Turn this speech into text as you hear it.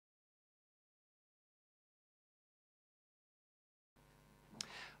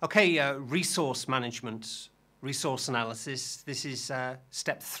Okay, resource management, resource analysis. This is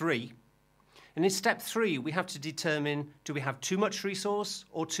step 3. And in step 3, we have to determine, do we have too much resource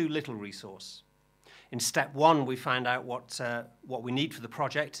or too little resource? In step 1, we find out what we need for the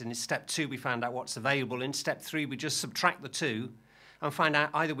project. And in step 2, we find out what's available. In step 3, we just subtract the two and find out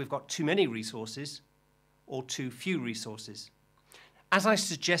either we've got too many resources or too few resources. As I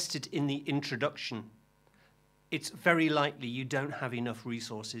suggested in the introduction, it's very likely you don't have enough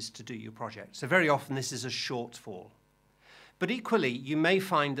resources to do your project. So very often this is a shortfall. But equally, you may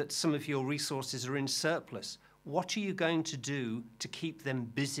find that some of your resources are in surplus. What are you going to do to keep them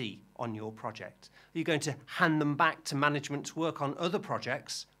busy on your project? Are you going to hand them back to management to work on other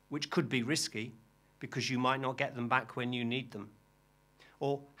projects, which could be risky because you might not get them back when you need them?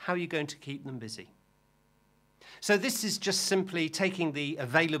 Or how are you going to keep them busy? So this is just simply taking the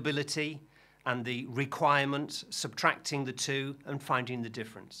availability and the requirement, subtracting the two, and finding the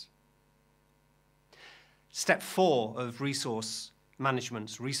difference. Step 4 of resource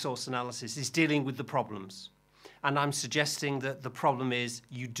management, resource analysis, is dealing with the problems. And I'm suggesting that the problem is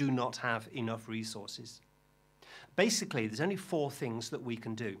you do not have enough resources. Basically, there's only 4 things that we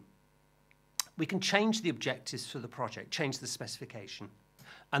can do. We can change the objectives for the project, change the specification.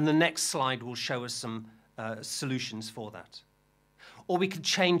 And the next slide will show us some solutions for that. Or we can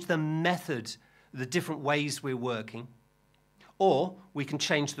change the method, the different ways we're working. Or we can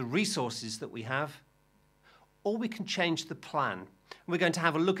change the resources that we have. Or we can change the plan. We're going to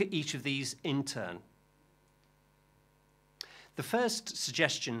have a look at each of these in turn. The first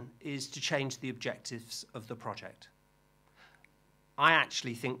suggestion is to change the objectives of the project. I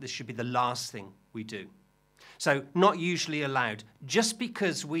actually think this should be the last thing we do. So, not usually allowed. Just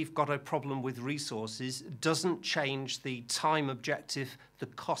because we've got a problem with resources doesn't change the time objective, the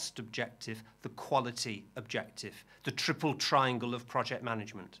cost objective, the quality objective, the triple triangle of project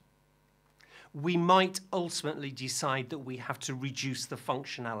management. We might ultimately decide that we have to reduce the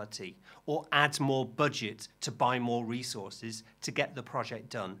functionality or add more budget to buy more resources to get the project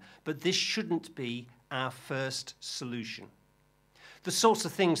done. But this shouldn't be our first solution. The sorts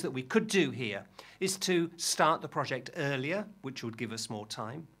of things that we could do here is to start the project earlier, which would give us more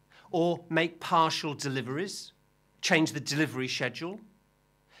time, or make partial deliveries, change the delivery schedule,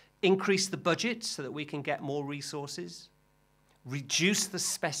 increase the budget so that we can get more resources, reduce the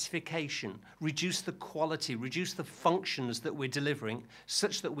specification, reduce the quality, reduce the functions that we're delivering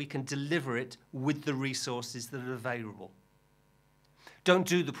such that we can deliver it with the resources that are available. Don't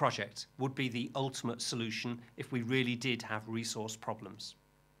do the project would be the ultimate solution if we really did have resource problems.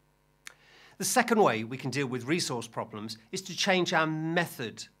 The second way we can deal with resource problems is to change our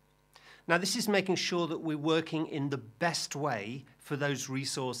method. Now, this is making sure that we're working in the best way for those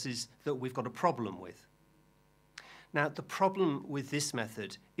resources that we've got a problem with. Now, the problem with this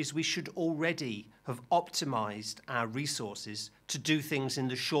method is we should already have optimized our resources to do things in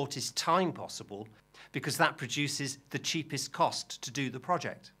the shortest time possible, because that produces the cheapest cost to do the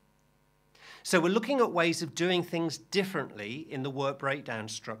project. So we're looking at ways of doing things differently in the work breakdown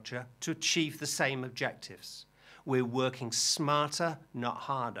structure to achieve the same objectives. We're working smarter, not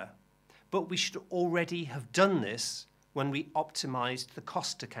harder. But we should already have done this when we optimized the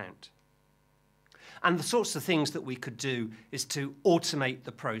cost account. And the sorts of things that we could do is to automate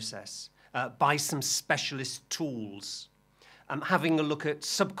the process, buy some specialist tools, having a look at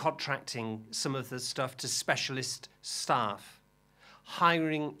subcontracting some of the stuff to specialist staff,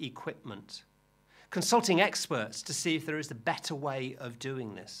 hiring equipment, consulting experts to see if there is a better way of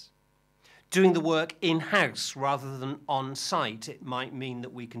doing this. Doing the work in-house rather than on-site. It might mean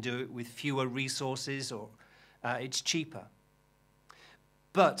that we can do it with fewer resources or it's cheaper.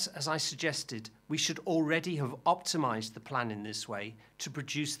 But, as I suggested, we should already have optimized the plan in this way to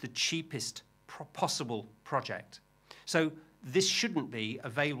produce the cheapest possible project. So this shouldn't be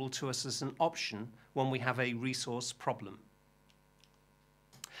available to us as an option when we have a resource problem.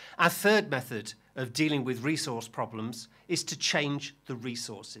 Our third method of dealing with resource problems is to change the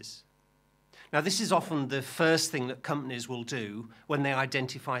resources. Now, this is often the first thing that companies will do when they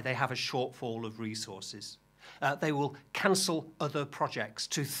identify they have a shortfall of resources. They will cancel other projects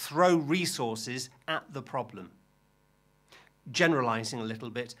to throw resources at the problem. Generalizing a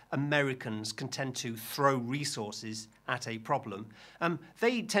little bit, Americans can tend to throw resources at a problem.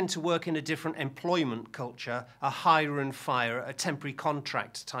 They tend to work in a different employment culture, a hire and fire, a temporary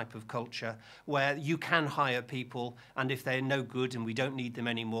contract type of culture, where you can hire people, and if they're no good and we don't need them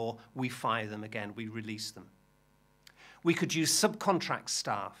anymore, we fire them again, we release them. We could use subcontract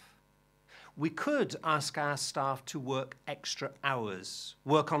staff. We could ask our staff to work extra hours,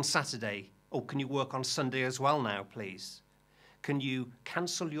 work on Saturday, or can you work on Sunday as well now, please? Can you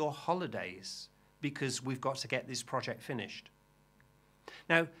cancel your holidays because we've got to get this project finished?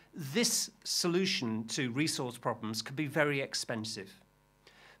 Now, this solution to resource problems can be very expensive.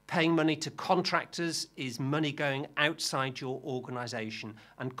 Paying money to contractors is money going outside your organisation,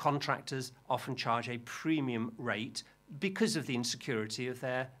 and contractors often charge a premium rate because of the insecurity of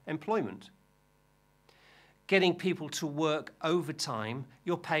their employment. Getting people to work overtime,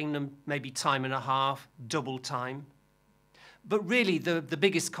 you're paying them maybe time and a half, double time. But really, the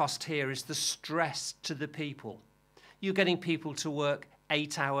biggest cost here is the stress to the people. You're getting people to work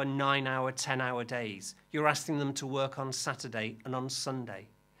 8-hour, 9-hour, 10-hour days. You're asking them to work on Saturday and on Sunday.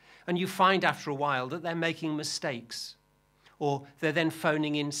 And you find after a while that they're making mistakes, or they're then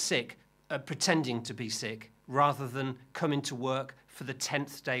phoning in sick, pretending to be sick, rather than coming to work for the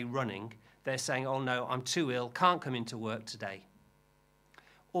 10th day running. They're saying, oh no, I'm too ill, can't come into work today.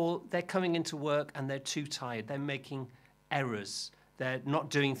 Or they're coming into work and they're too tired, they're making errors, they're not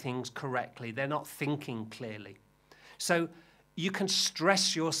doing things correctly, they're not thinking clearly. So you can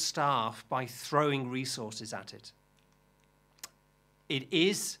stress your staff by throwing resources at it. It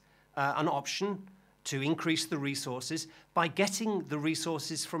is an option to increase the resources by getting the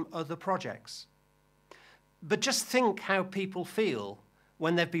resources from other projects. But just think how people feel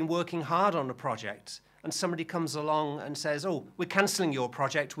when they've been working hard on a project and somebody comes along and says, oh, we're cancelling your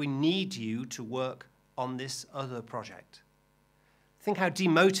project, we need you to work on this other project. Think how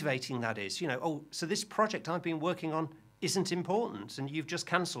demotivating that is. You know, oh, so this project I've been working on isn't important and you've just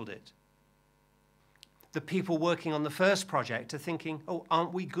cancelled it. The people working on the first project are thinking, oh,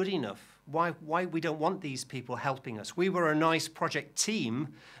 aren't we good enough? Why we don't want these people helping us? We were a nice project team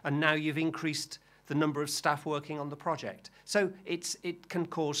and now you've increased the number of staff working on the project. So it can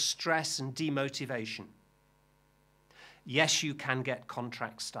cause stress and demotivation. Yes, you can get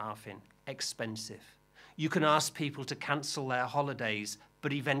contract staff in, expensive. You can ask people to cancel their holidays,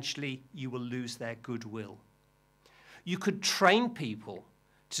 but eventually you will lose their goodwill. You could train people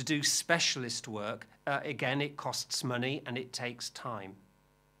to do specialist work. Again, it costs money and it takes time.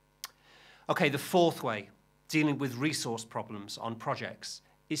 Okay, the fourth way, dealing with resource problems on projects,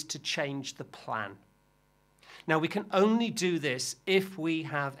 is to change the plan. Now, we can only do this if we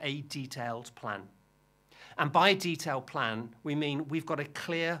have a detailed plan. And by a detailed plan, we mean we've got a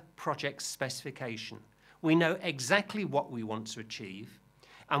clear project specification. We know exactly what we want to achieve,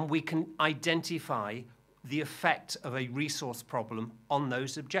 and we can identify the effect of a resource problem on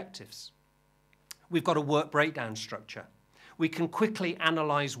those objectives. We've got a work breakdown structure. We can quickly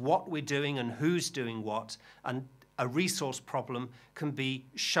analyze what we're doing and who's doing what, and a resource problem can be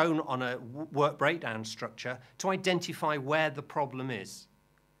shown on a work breakdown structure to identify where the problem is.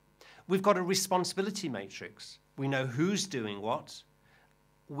 We've got a responsibility matrix. We know who's doing what.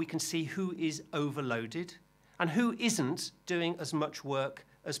 We can see who is overloaded and who isn't doing as much work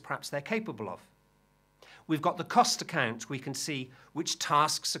as perhaps they're capable of. We've got the cost account. We can see which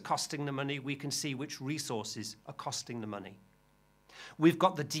tasks are costing the money. We can see which resources are costing the money. We've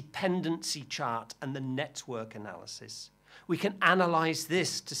got the dependency chart and the network analysis. We can analyze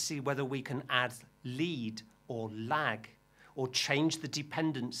this to see whether we can add lead or lag or change the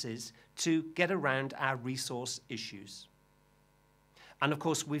dependencies to get around our resource issues. And of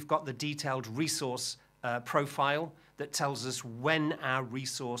course, we've got the detailed resource profile that tells us when our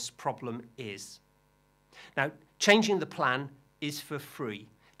resource problem is. Now, changing the plan is for free.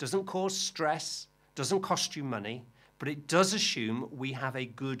 It doesn't cause stress, doesn't cost you money, but it does assume we have a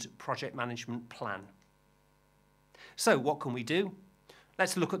good project management plan. So what can we do?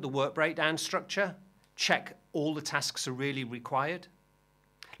 Let's look at the work breakdown structure, check all the tasks are really required.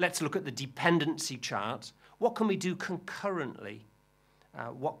 Let's look at the dependency chart. What can we do concurrently?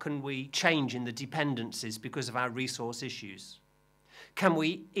 What can we change in the dependencies because of our resource issues? Can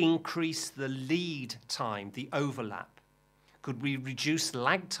we increase the lead time, the overlap? Could we reduce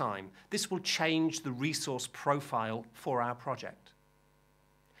lag time? This will change the resource profile for our project.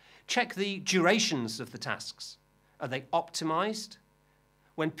 Check the durations of the tasks. Are they optimized?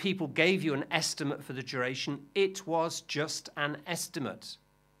 When people gave you an estimate for the duration, it was just an estimate.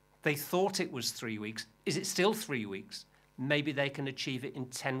 They thought it was 3 weeks. Is it still 3 weeks? Maybe they can achieve it in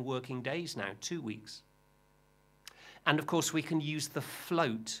 10 working days now, 2 weeks. And of course, we can use the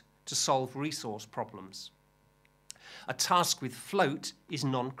float to solve resource problems. A task with float is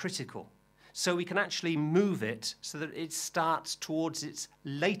non-critical, so we can actually move it so that it starts towards its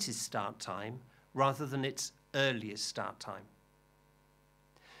latest start time rather than its earliest start time.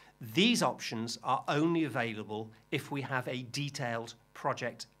 These options are only available if we have a detailed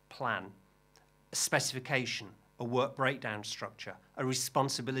project plan, a specification, a work breakdown structure, a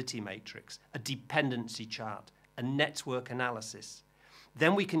responsibility matrix, a dependency chart, and network analysis.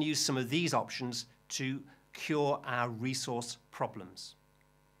 Then we can use some of these options to cure our resource problems.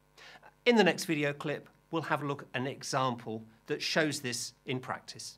 In the next video clip, we'll have a look at an example that shows this in practice.